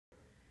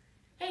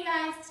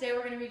today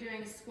we're going to be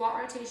doing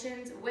squat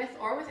rotations with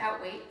or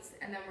without weights,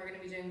 and then we're going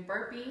to be doing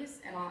burpees,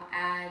 and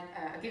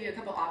I'll give you a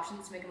couple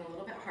options to make them a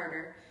little bit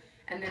harder,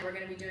 and then we're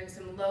going to be doing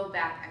some low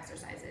back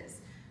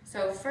exercises.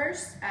 So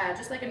first,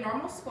 just like a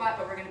normal squat,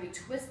 but we're going to be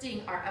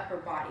twisting our upper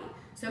body.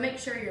 So make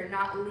sure you're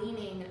not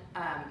leaning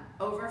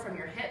over from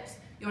your hips.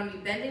 You want to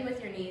be bending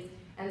with your knees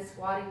and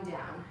squatting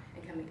down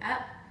and coming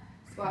up,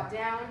 squat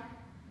down,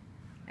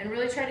 and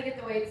really try to get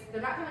the weights.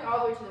 They're not coming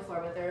all the way to the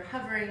floor, but they're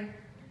hovering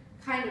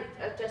kind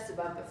of just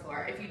above the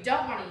floor. If you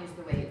don't want to use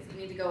the weights, you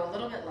need to go a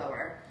little bit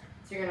lower.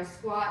 So you're going to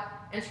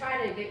squat and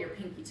try to get your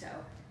pinky toe.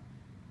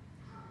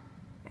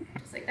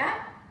 Just like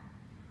that.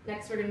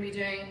 Next we're going to be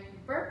doing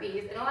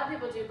burpees, and a lot of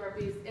people do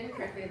burpees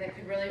incorrectly that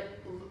could really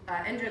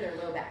injure their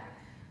low back.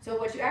 So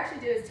what you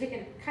actually do is take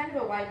a kind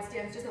of a wide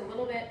stance, just a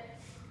little bit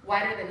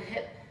wider than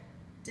hip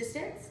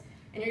distance,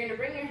 and you're going to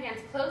bring your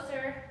hands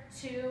closer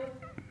to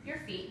your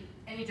feet,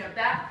 and you jump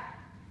back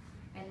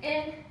and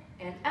in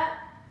and up,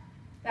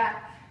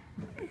 back,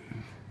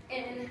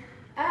 in,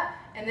 up,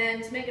 and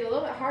then to make it a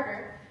little bit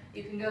harder,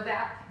 you can go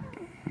back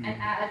and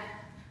add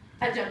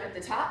a jump at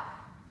the top,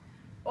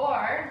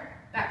 or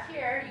back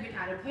here, you can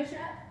add a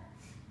push-up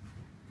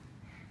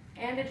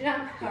and a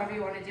jump, however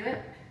you want to do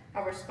it,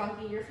 however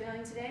spunky you're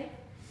feeling today.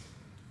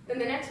 Then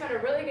the next one are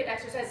really good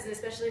exercises,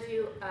 especially if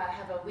you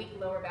have a weak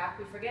lower back.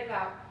 We forget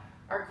about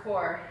our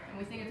core, and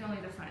we think it's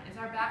only the front. It's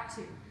our back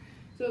too.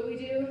 So what we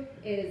do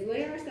is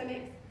lay on our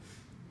stomachs,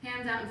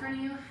 hands out in front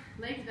of you,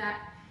 legs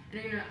back,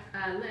 and you're going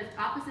to lift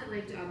opposite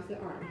leg to opposite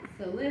arm.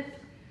 So lift,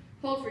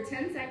 hold for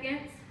 10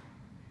 seconds,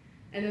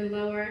 and then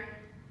lower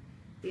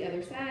the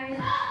other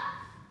side.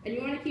 And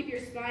you want to keep your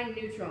spine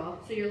neutral,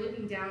 so you're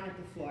looking down at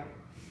the floor.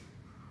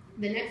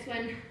 The next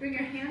one, bring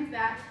your hands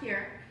back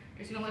here.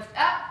 You're just going to lift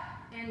up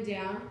and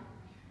down,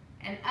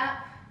 and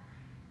up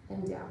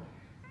and down.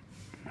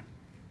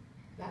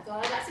 That's all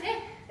I got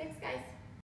today. Thanks, guys.